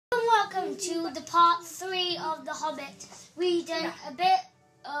welcome to the part 3 of The Hobbit. We done a bit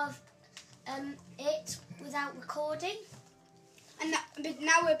of it without recording. But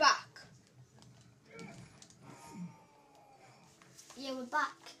now we're back. Yeah, we're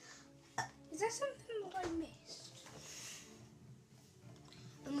back. Is there something that I missed?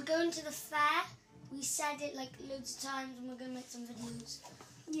 And we're going to the fair. We said it like loads of times and we're going to make some videos.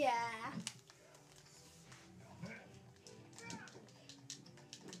 Yeah.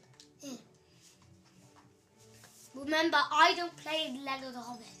 Remember, I don't play Lego The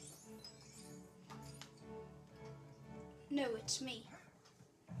Hobbit. No, it's me.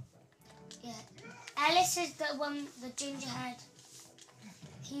 Yeah. Ellis is the one, the gingerhead.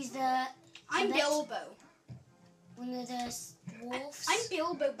 He's the... I'm Hobbit. Bilbo. One of the dwarfs. I'm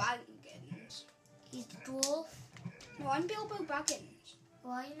Bilbo Baggins. He's the dwarf. No, I'm Bilbo Baggins. Who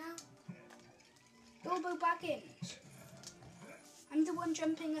are you now? Bilbo Baggins. I'm the one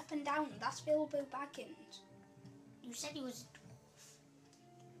jumping up and down. That's Bilbo Baggins. You said he was a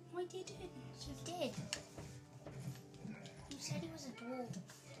dwarf. I didn't. You did. You said he was a dwarf.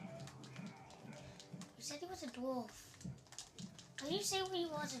 You said he was a dwarf. Can you say he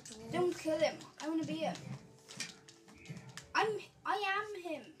was a dwarf? Don't kill him. I want to be him. I am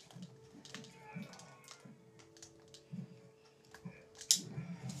him.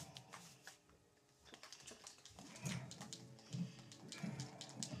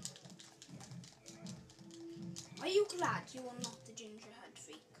 Are you glad you are not the gingerhead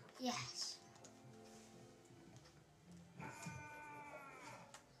freak? Yes.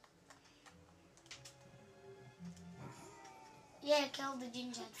 Yeah, kill the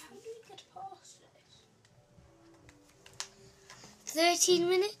ginger. How do we get past this? 13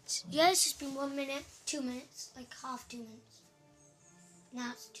 minutes? Yeah, it's just been 1 minute, 2 minutes, like half 2 minutes.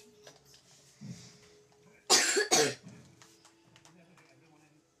 Now it's 2 minutes.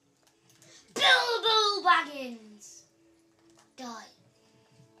 Bilbo Baggins! Die.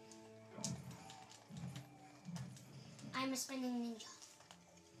 I'm a spinning ninja.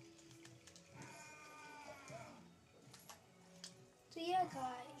 So yeah,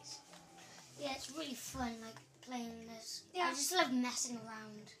 guys. Yeah, it's really fun, like, playing this. Yeah. I just love messing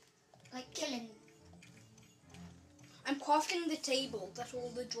around. Like, killing. I'm crafting the table that all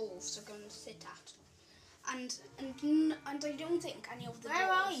the dwarves are going to sit at. And I don't think any of the Where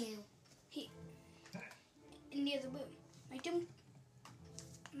dwarves... are you? In the other room. I don't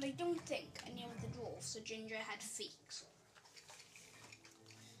think any of the dwarves are gingerhead freaks.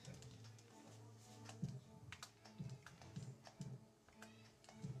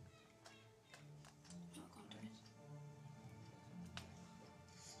 No, I can't do it.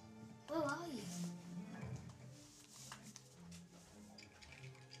 Where are you?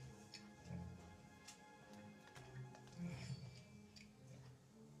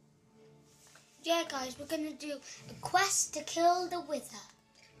 Yeah, guys, we're going to do a quest to kill the Wither,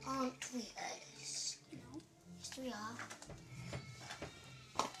 aren't we? No. Yes, we are.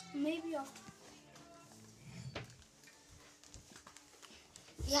 Maybe after.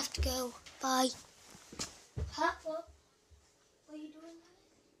 You have to go. Bye. Huh? What? What are you doing?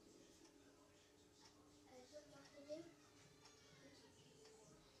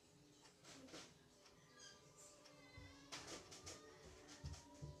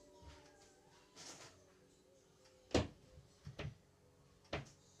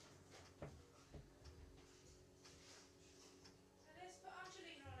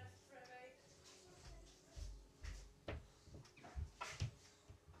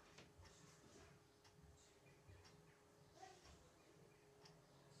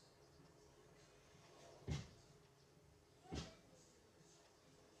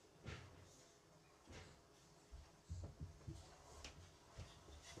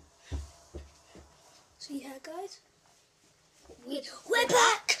 So yeah, guys. We're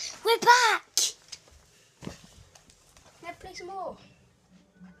back! We're back! Let's play some more.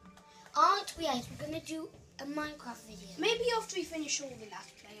 Aren't we, guys? We're going to do a Minecraft video. Maybe after we finish all the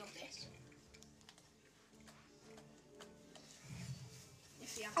last play of this.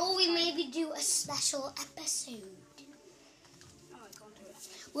 If we have Or we time. maybe do a special episode. Oh, I can't do it.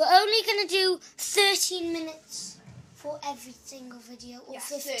 We're only going to do 13 minutes for every single video. Or Yeah,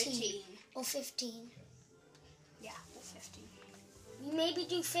 15. 13. Or 15. Yeah, or 15. We maybe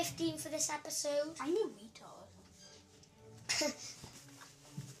do 15 for this episode. I'm a retard.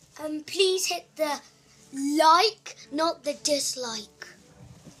 Please hit the like, not the dislike.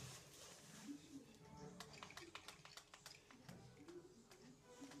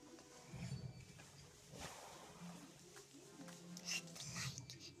 Hit the like,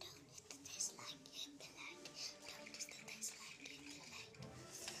 don't hit the dislike. Hit the like, don't hit the dislike. Hit the like.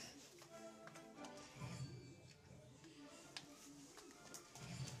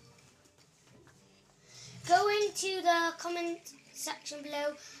 into the comment section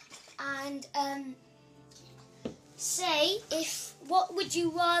below and say what would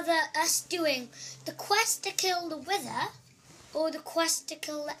you rather us doing, the quest to kill the Wither or the quest to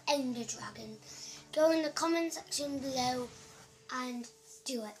kill the Ender Dragon. Go in the comment section below and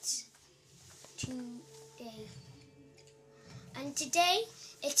do it today. And today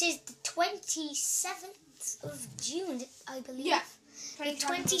it is the 27th of June, I believe. Yeah. The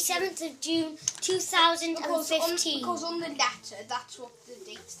 27th of June 2015. Because on the letter, that's what the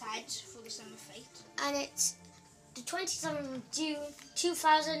date said for the Summer Fete. And it's the 27th of June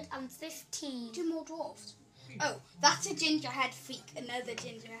 2015. 2 more dwarves. Oh, that's a gingerhead freak, another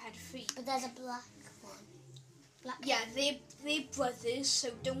gingerhead freak. But there's a black one. Black. Yeah, they're brothers, so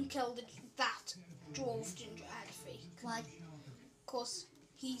don't kill that dwarf gingerhead freak. Why? Because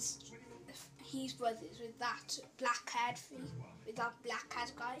he's brothers with that black-haired freak, with that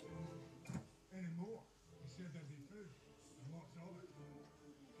black-haired guy.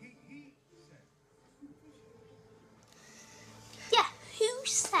 Yeah, who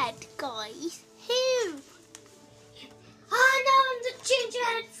said, guys? Who? Oh no, I'm the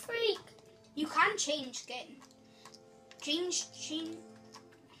gingerhead freak. You can change skin. Change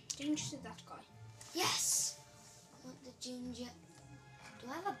to that guy. Yes. I want the ginger. Do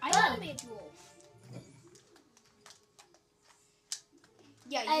I have a bow? I want to be a dwarf.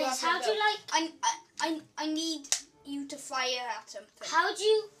 Yeah, you have how a do you like? I need you to fire at something. How do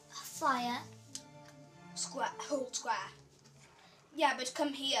you fire? Square, hold square. Yeah, but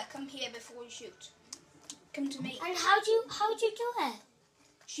come here before you shoot. Come to me. And how do you do it?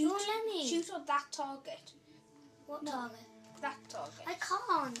 Shoot, Don't let me. shoot at that target. What target? That target. I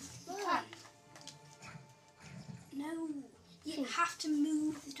can't. You Look. can. No, you have to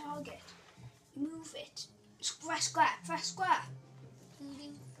move the target. Move it. Press square. Press square.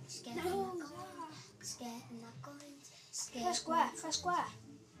 Scared No. Scared my guns. Scared Press square. Press square.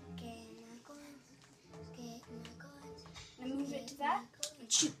 Scared my guns. Scared my guns. And move it to there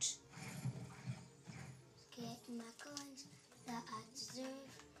and shoot. Scared my guns that I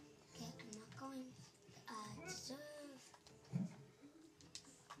deserve. Scared my guns that I deserve.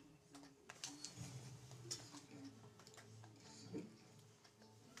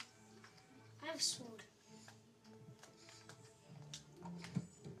 I have a sword.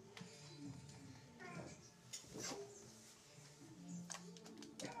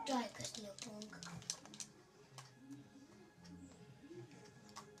 Die, good little punk.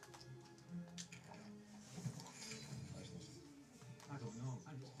 I don't know. I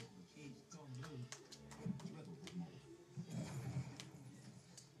just thought the cheese gone low.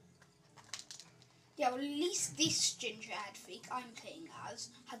 Yeah, well, at least this gingerhead freak I'm playing as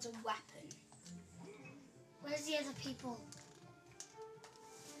has a weapon. Where's the other people?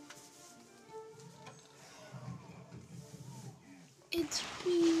 It's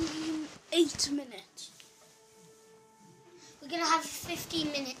been 8 minutes. We're gonna have a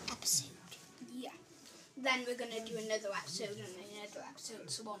 15-minute episode. Yeah. Then we're going to do another episode and another episode,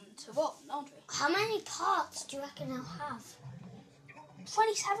 so on and so on, aren't we? How many parts do you reckon I'll have?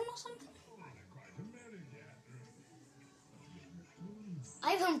 27 or something?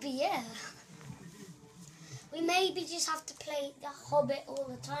 I won't be here. We maybe just have to play the Hobbit all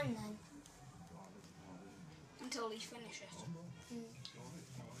the time then. Until we finish it.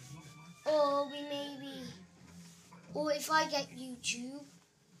 Or we maybe... Or if I get YouTube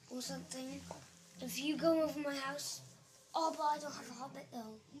or something. If you go over my house... Oh, but I don't have a Hobbit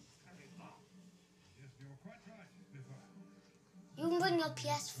though. You can bring your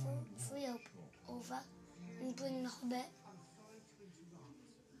PS3 over and bring the Hobbit.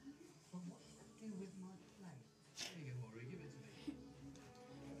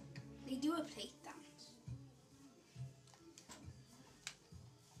 They do a plate dance.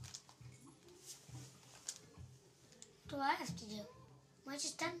 What do I have to do? Am I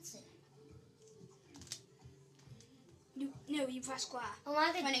just dancing? No, you press square Am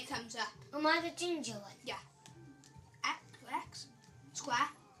I when the, it comes up. am I the ginger one? Yeah. X, square.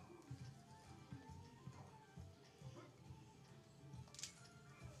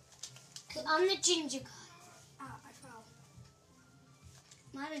 I'm the ginger guy. Ah, I fell.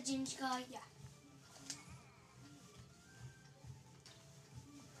 Am I the ginger guy? Yeah.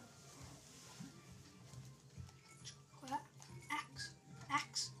 Square,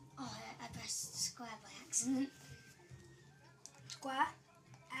 X. Oh, I pressed square by accident. Square,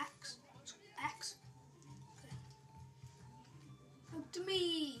 X. Up to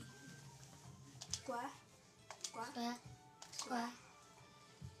me. Square. Square.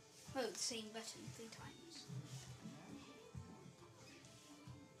 Oh, the same button 3 times.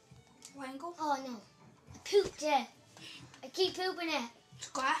 Triangle. Oh no, I pooped it. I keep pooping it.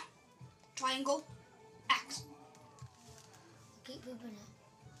 Square. Triangle. X. I keep pooping it.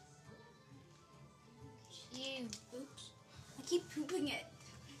 You. Oops. I keep pooping it.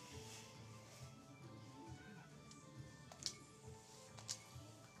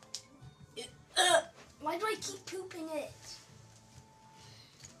 Why do I keep pooping it?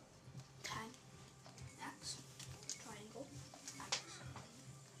 10. X. Triangle. X.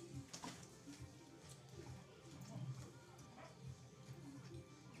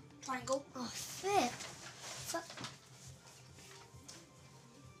 Triangle. Oh, flip.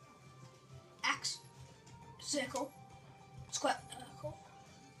 X. Circle. Square.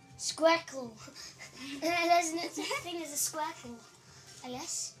 Squircle. There's no such thing as a squircle.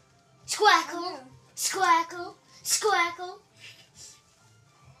 Alice? Squircle. Squircle. Squircle.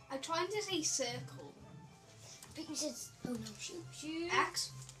 I'm trying to say circle. But you said, oh no, shoot.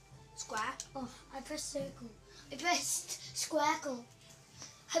 X. Square. Oh, I pressed circle. I pressed squircle.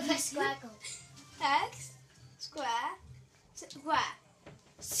 I pressed squircle. X. Square. Square.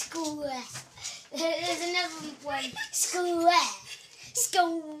 Square. There's another one. Square.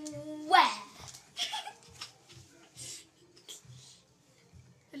 Square.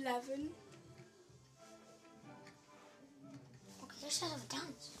 11. Okay, let's have a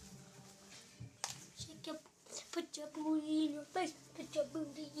dance. Shake your, put your booty in your face. Put your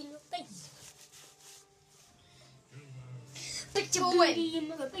booty in your face. Put your booty in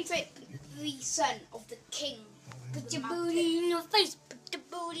your face. The son of the king. Put your booty in your face. Put your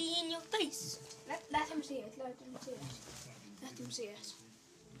booty in your face. Let him see it. Let him see it. Let him see it.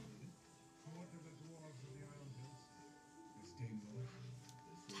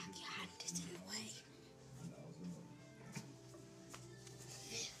 Dad, your hand is in the way.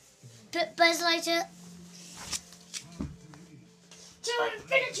 But Buzz Lightyear. To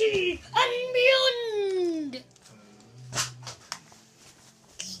infinity and beyond.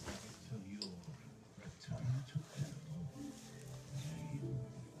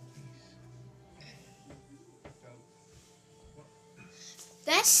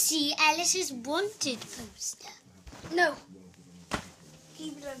 Let's see Alice's wanted poster. No.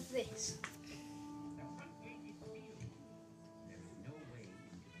 Keep it as this. There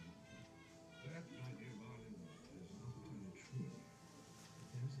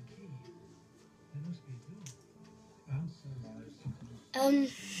is a key. There must be a door.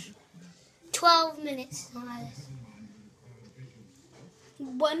 12 minutes, Alice.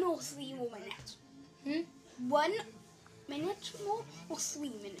 1 or 3 more minutes. 1 minute more or 3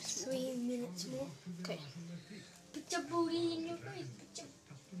 minutes more? 3 minutes more. Okay. Put your booty in your face.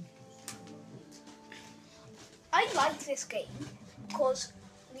 I like this game because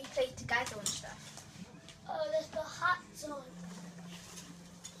we play together and stuff. Oh, there's the hats on.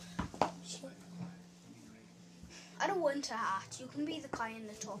 I don't want a hat. You can be the guy in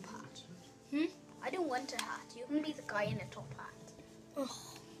the top hat. I don't want a hat. You can be the guy in the top hat. Oh.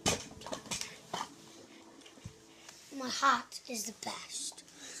 My hat is the best.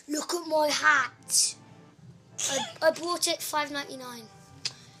 Look at my hat. I bought it $5.99.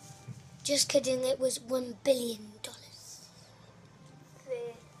 Just kidding, it was $1 billion. 13.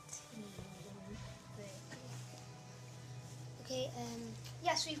 Okay,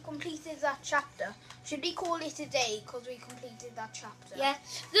 Yes, we've completed that chapter. Should we call it a day because we completed that chapter? yeah.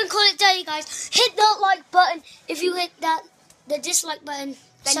 We're going to call it a day, guys. Hit that like button. If you hit the dislike button,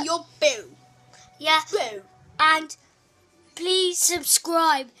 Then you're boo. yeah. Boo. And please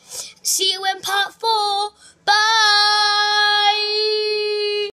subscribe. See you in part 4. Bye.